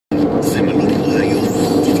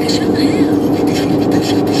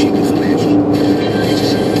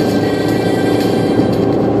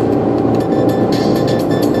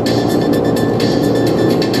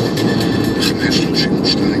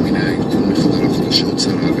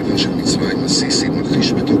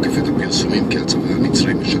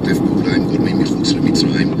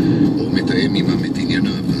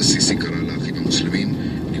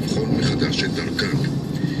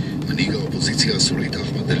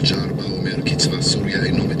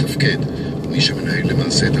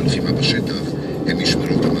עושה את הלחימה בשטח הם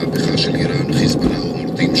משמרות המהפכה של איראן, חיזבאללה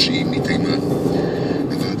ומורדים שיעים מתימן.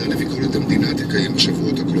 הוועדה לביקורת המדינה תקיים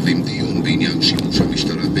בשבועות הקרובים דיון בעניין שימוש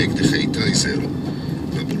המשטרה באקדחי טייזר.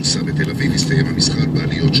 בבורסה בתל אביב הסתיים המסחר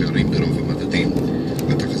בעליות שערים ברוב המדדים.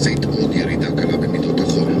 התחזית עוד ירידה קלה במידות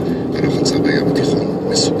החום. הרחצה בים התיכון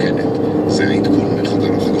מסוכנת. זה העדכון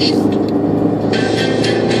מחדר החדשות.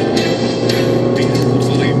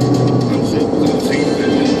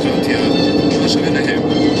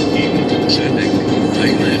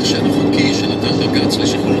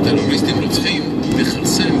 לשחרור טרוריסטים רוצחים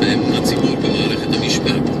מכרסם באמון הציבור במערכת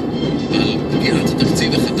המשפט. על פגיעת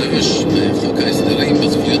התקציב החדש וחוק ההסדרים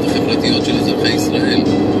בזכויות החברתיות של אזרחי ישראל.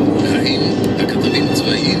 האם הכתבים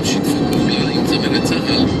הצבאיים שיתפו פעולה עם צמרת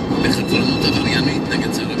צה"ל בחתרנות עבריינית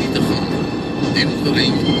נגד שר הביטחון? אין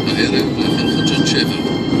דברים הערב לאחר חדשות 7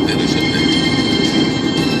 ברשת ב'.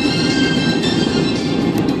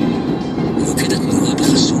 מוקד התנועה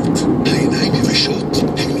בחסות. העיניים יבשות,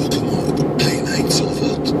 הן לא קומות. העיניים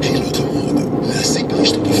צורבות, הן לא קומות. להשיג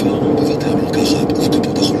ברשת התופעה בבתי המרקחת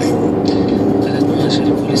ובקופות החולים. מוקד התנועה של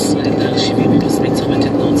כל ישראל דרך 70 מספיק צומת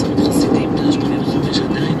את נוער צומת חסידים דרך 85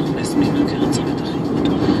 עדיין עומס ממכרת צומת החירות.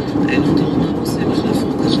 איילון דרום עמוס מחלף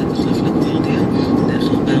רוקחת מחלף לגוורדיה דרך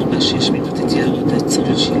 446 מבתית יערות עד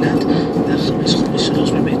צומת שילת דרך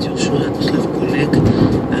 553 מבית יהושע עד מחלף גולק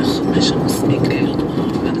דרך 5 עמוס מגלילות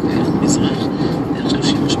מערב עד גלילות מזרח דרך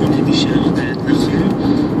 38 משער עד נחל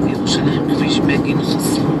ירושלים כביש בגין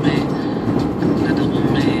חסום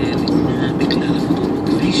לדרום לתנועה בגלל עבודות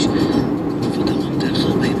בכביש ודרום דרך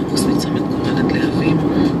 40 עמוס מצומת גורל עד להבים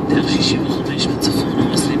דרך 65 בצפון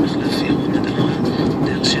עמוס למחלף ירון עד ערה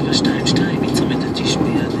דרך 722 מצומת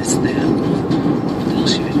התשבי עד שדה יעקב דרך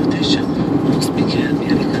 79 עמוס מקריית עד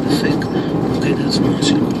ביאליק עד אפק. מוקד התנועה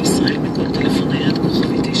של כל ישראל מכל טלפון נייד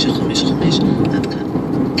כוכבי 955 עד כאן.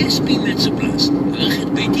 SP מצופלסט, מערכת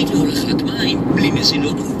ביתית להולכת מים, בלי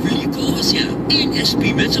נזילות ובלי קורוזיה. אין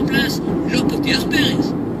SP מצופלסט, לא פותח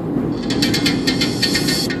ברז.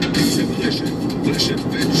 זה רשת ב'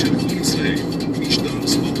 של כל ישראל, משדר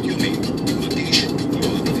ספורט יומי, מגיש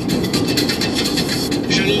יואב אביטל.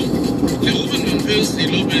 שלום, לרובן ון פרסי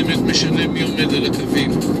לא באמת משנה מי עומד על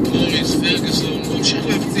הקווים. מוריס, פרגוסון, ממשיך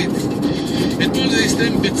להפציץ. אתמול זה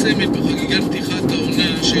הסתיים בצמד בחגיגת פתיחת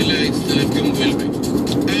העונה שאליה הצטרף גם וולבי.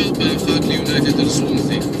 4-1 ליונייטד על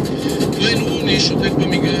סוונזי. וויין רוני שוטט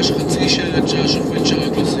במגרש חצי שעה עד שהשופט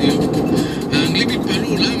שרק לסיום. האנגלים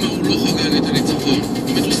התפעלו למה הוא לא חגג את הניצחון.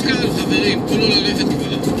 מתוסכל, חברים, כולו ללכת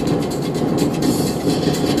כבר.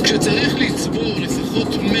 כשצריך לצבור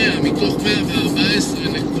לפחות 100 מתוך 114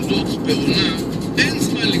 נקודות בעונה, אין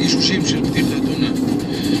זמן לגישושים של פתיחת עונה.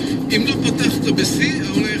 אם לא פתחת בשיא,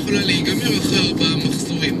 העונה יכולה להיגמר אחרי 4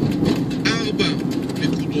 מחזורים. 4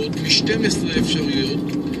 נקודות מ-12 אפשריות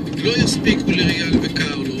לא יספיקו לריאל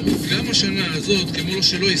וקרלו, גם השנה הזאת, כמו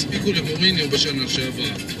שלא הספיקו למוריניו בשנה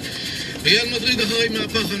שעברה. ריאל מדריד אחרי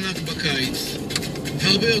מהפך ענק בקיץ,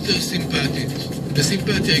 הרבה יותר סימפטית,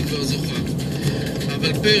 בסימפתיה היא כבר זוכה.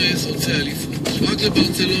 אבל פרס רוצה אליפות, רק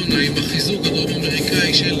לברצלונה עם החיזוק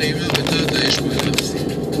הדרום-אמריקאי של נאמר בתת האש מהלאפסים.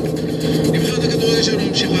 נבחרת הכדורגל שלנו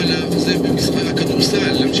ממשיכה לאכזב במשחק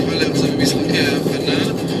הכדורסל, ממשיכה לאכזב במשחקי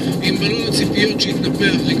ההכנה, עם בלון הציפיות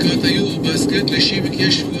שהתנפח לקראת היורו בסקט לשיווק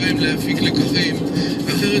יש שבועיים להפיק לקחים,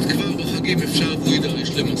 אחרת כבר בחגים אפשר והוא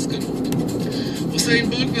יידרש למסקנות. אוסיין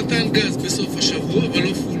בולט נתן גז בסוף השבוע, אבל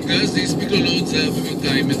לא פול גז, זה הספיק לו לעוד זהב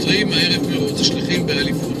ב-200 מטרים, הערב מרוץ השליחים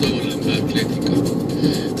באליפות העולם באתלטיקה.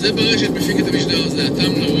 זה ברשת מפיק את המשדר הזה,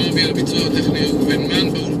 אתם נוואבי על ביצוע הטכני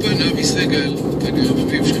ובנמן, באולפן אבי סגל, אני אוהב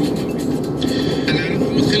אביב שלום אבי.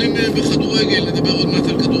 אנחנו מתחילים בכדורגל, נדבר עוד מעט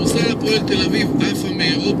על כדורסל. הפועל תל אביב עפה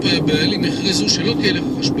מאירופה, הבעלים הכריזו שלא תהיה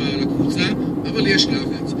לכך השפעה על הקבוצה, אבל יש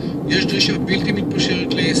לחץ. יש דרישה בלתי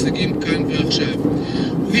מתפשרת להישגים כאן ועכשיו.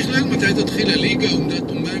 ובכלל, מתי תתחיל הליגה,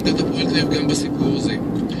 ומה עמדת הפועל תל אביב גם בסיפור הזה.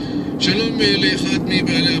 שלום לאחד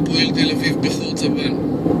מבעלי הפועל תל אביב, בחור צבן.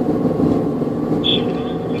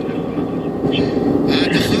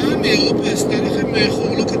 ההדחה מאירופה עשתה לכם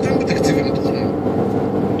חור לא קטן בתקציב המתוכנן.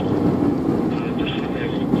 ההדחה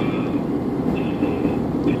מאירופה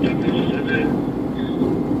הייתה מבוסדת,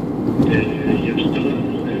 היא עשתה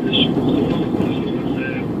איזשהו חור, החור הזה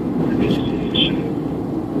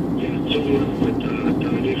שיעצור לנו את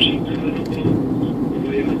התהליך שהתחלנו בו, הוא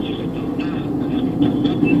לא יעצור את העונה, אנחנו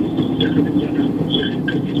תחמנו, יחד עם זה אנחנו ממשיכים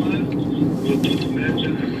קדימה, ואותו אומרת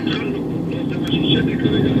שאנחנו התחלנו, לא זה מה שישנה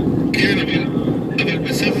כרגע. כן, אבל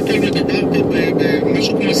בסך הכל מדובר פה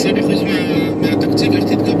במשהו כמו 20% מהתקציב, איך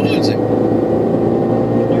תתגברו על זה?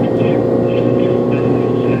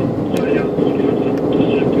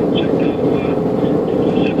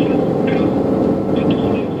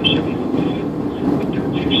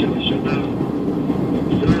 התקציב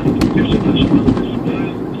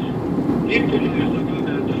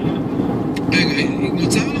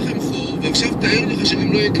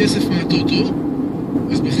אותו,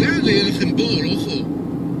 אז בכלל יהיה לכם בור, לא חור.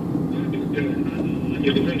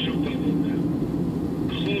 אני חוזר שוב פעם אומר,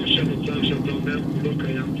 החור שנוצר שאתה אומר הוא לא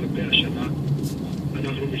קיים כלפי השנה,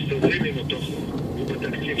 אנחנו מסתדרים עם אותו חור, עם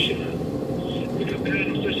התקציב שלנו. לגבי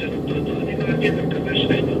הנושא שנוצרת, אני מאמין ומקווה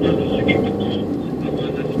שהיינו משיגים את החור, אבל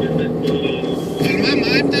אני באמת לא... אבל מה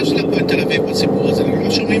העמדה של הפועל תל אביב בסיפור הזה? אנחנו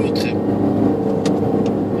לא שומעים אתכם.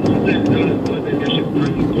 יש עמדה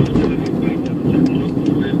לכל תל אביב בעיתן הזה, אני לא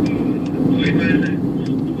קורא בדברים האלה,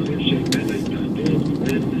 דברים של בין ההתאחדות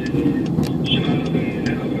ובין שאר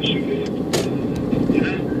הרשויות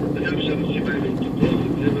במדינה, וגם שהנושאים האלה יתפתחו,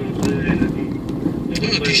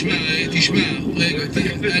 תשמע, רגע,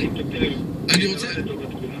 אני רוצה...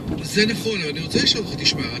 זה נכון, אבל אני רוצה לשאול אותך,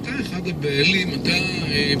 תשמע, אתה אחד הבעלים, אתה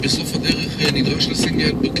בסוף הדרך נדרש לשים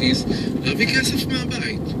יד בכיס, להביא כסף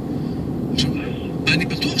מהבית. עכשיו, אני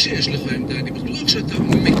בטוח שיש לך עמדה, אני בטוח שאתה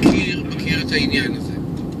מכיר את העניין הזה.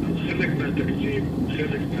 חלק מהתקציב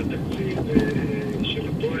של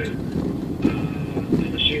הפועל,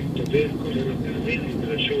 האנשים טובים, כולל המאמנים,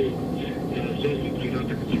 נדרשו לעזור מבחינה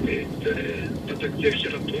תקציבית, בתקציב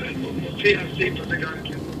של הפועל, מופיע הסעיף הזה גם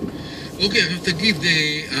כן. אוקיי, עכשיו תגיד,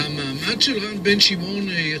 המעמד של רן בן שמעון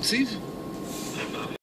יציב?